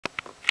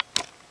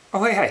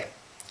Oh, hey,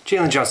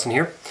 J.Lynn Johnston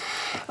here.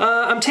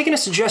 I'm taking a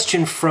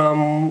suggestion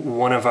from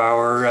one of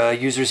our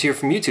users here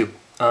from YouTube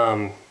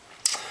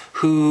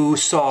who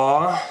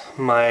saw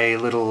my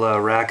little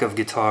rack of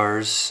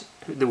guitars,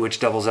 which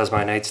doubles as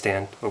my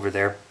nightstand over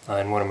there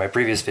in one of my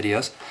previous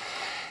videos,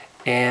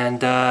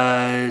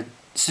 and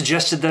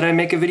suggested that I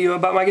make a video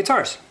about my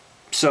guitars.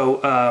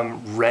 So,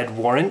 Red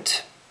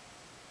Warrant,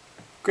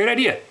 great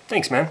idea.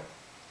 Thanks, man.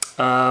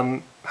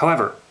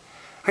 However,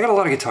 I got a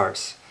lot of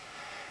guitars.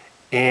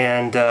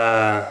 And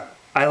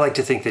I like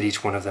to think that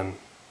each one of them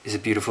is a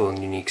beautiful and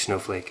unique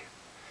snowflake.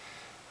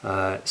 So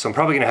I'm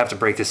probably going to have to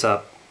break this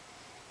up,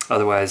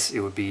 otherwise it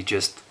would be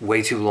just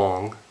way too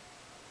long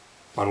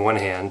on one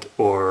hand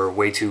or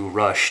way too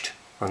rushed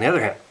on the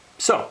other hand.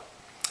 So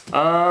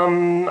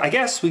I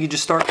guess we could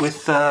just start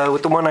with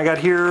the one I got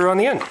here on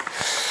the end.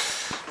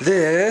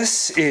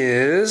 This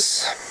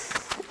is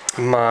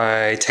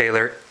my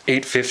Taylor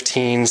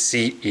 815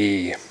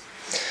 CE.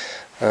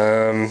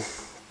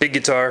 Big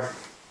guitar.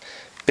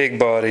 Big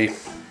body,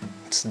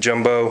 it's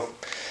jumbo,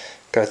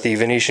 got the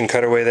Venetian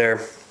cutaway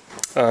there,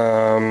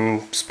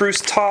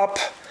 spruce top,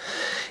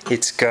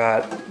 it's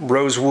got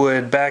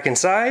rosewood back and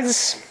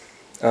sides,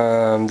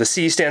 the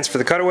C stands for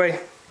the cutaway,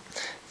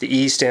 the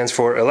E stands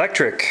for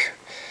electric.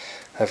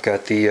 I've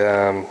got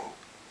the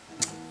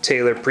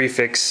Taylor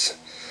prefix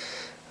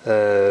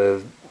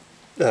a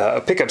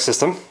pickup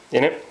system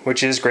in it,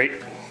 which is great,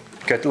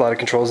 got a lot of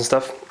controls and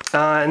stuff.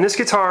 And this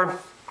guitar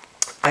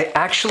I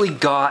actually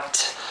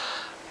got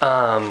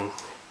out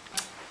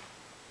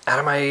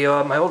of my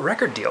old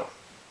record deal,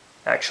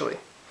 actually.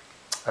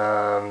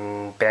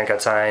 Band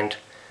got signed,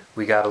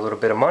 we got a little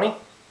bit of money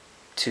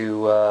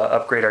to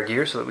upgrade our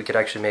gear so that we could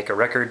actually make a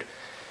record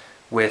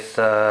with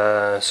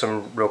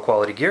some real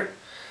quality gear,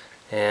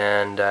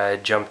 and I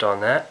jumped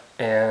on that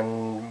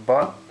and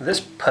bought this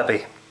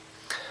puppy.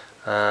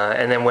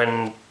 And then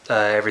when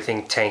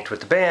everything tanked with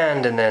the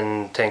band and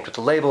then tanked with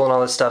the label and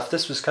all this stuff,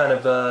 this was kind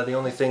of the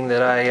only thing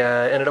that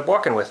I ended up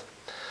walking with.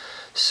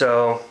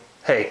 So,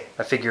 hey,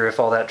 I figure if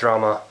all that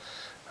drama,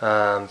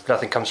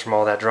 nothing comes from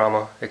all that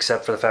drama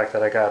except for the fact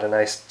that I got a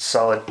nice,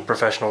 solid,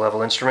 professional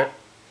level instrument,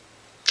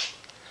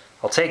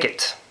 I'll take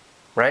it,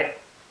 right?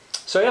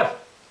 So yeah,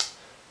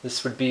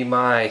 this would be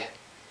my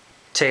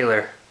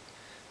Taylor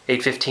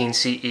 815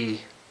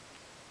 CE.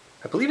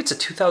 I believe it's a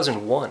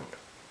 2001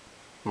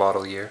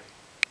 model year.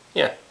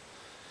 Yeah.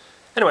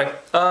 Anyway,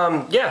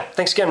 yeah,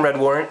 thanks again, Red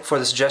Warrant, for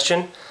the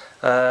suggestion.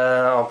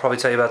 I'll probably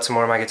tell you about some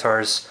more of my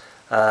guitars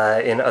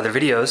in other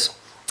videos.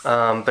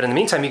 But in the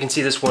meantime, you can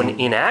see this one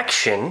in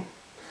action.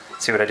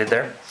 See what I did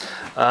there?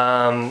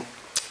 I'll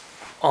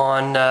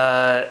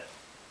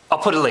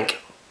put a link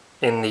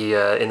in the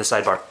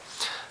sidebar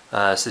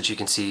so that you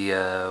can see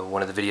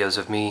one of the videos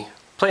of me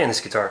playing this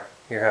guitar.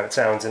 Hear how it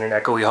sounds in an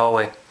echoey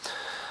hallway.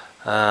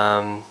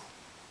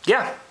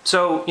 Yeah,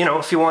 so, you know,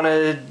 if you want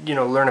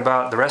to, learn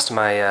about the rest of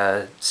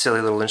my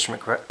silly little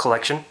instrument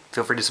collection,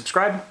 feel free to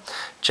subscribe.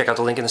 Check out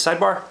the link in the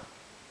sidebar.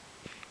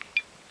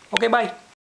 Okay, bye.